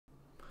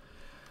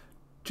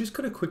Just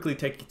going to quickly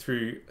take you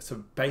through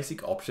some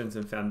basic options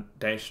and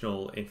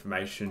foundational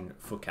information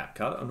for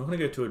CapCut. I'm not going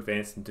to go too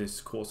advanced in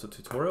this course or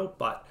tutorial,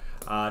 but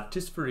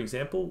just for an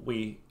example,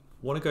 we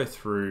want to go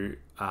through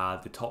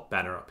the top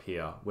banner up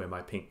here where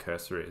my pink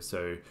cursor is.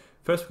 So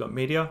first we've got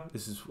media.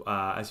 This is,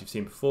 as you've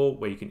seen before,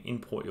 where you can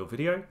import your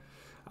video.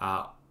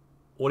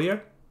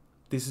 Audio.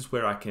 This is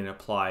where I can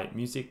apply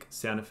music,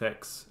 sound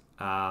effects,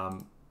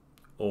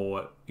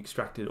 or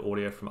extracted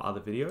audio from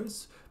other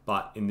videos.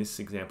 But in this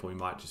example, we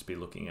might just be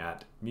looking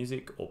at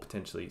music or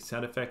potentially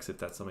sound effects if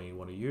that's something you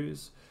want to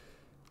use.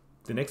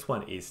 The next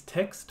one is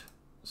text.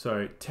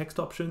 So text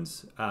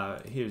options,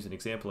 here's an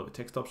example of a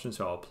text option.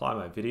 So I'll apply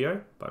my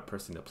video by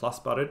pressing the plus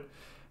button.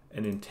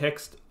 And in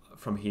text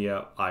from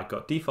here, I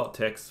got default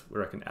text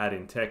where I can add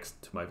in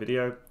text to my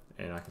video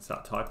and I can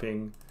start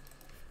typing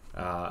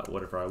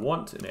whatever I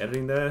want and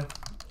editing there,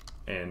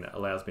 and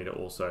allows me to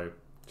also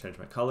change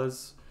my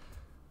colors.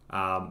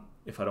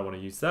 If I don't want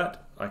to use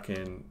that, I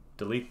can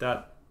delete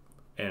that,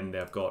 and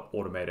I've got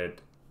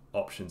automated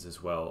options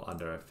as well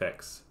under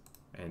effects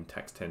and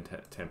text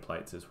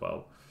templates as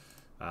well,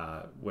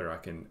 where I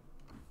can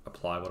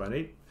apply what I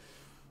need.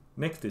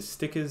 Next is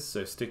stickers.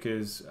 So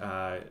stickers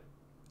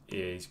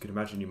is, you can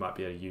imagine you might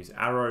be able to use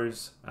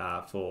arrows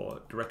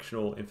for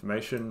directional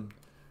information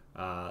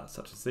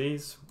such as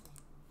these,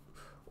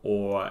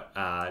 or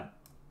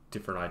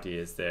different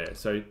ideas there.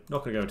 So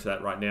not going to go into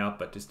that right now,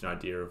 but just an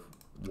idea of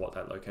what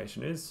that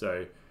location is.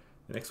 So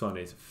the next one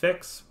is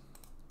effects.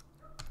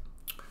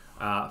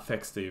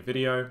 Effects to your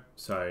video,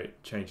 so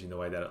changing the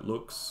way that it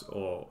looks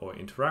or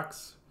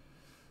interacts.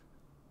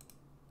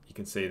 You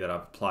can see that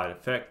I've applied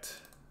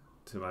effect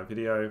to my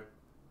video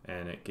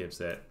and it gives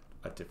it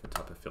a different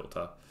type of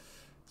filter.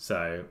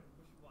 So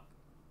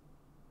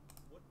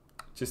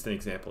just an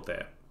example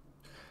there.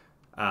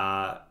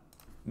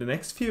 The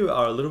next few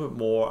are a little bit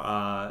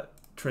more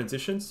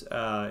transitions,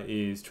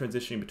 is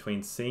transitioning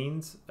between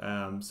scenes.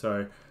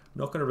 So I'm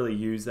not going to really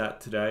use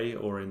that today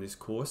or in this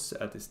course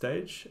at this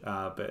stage,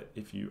 but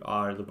if you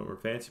are a little bit more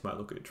advanced, you might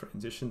look at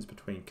transitions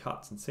between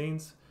cuts and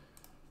scenes,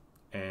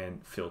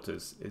 and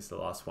filters is the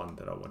last one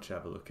that I want you to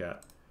have a look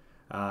at.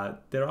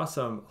 There are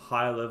some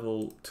higher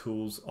level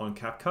tools on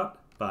CapCut,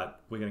 but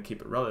we're going to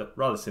keep it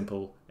rather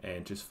simple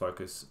and just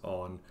focus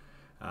on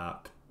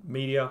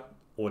media,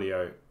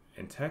 audio,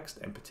 and text,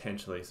 and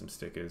potentially some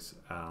stickers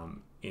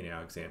in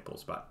our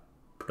examples, but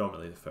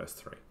predominantly the first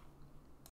three.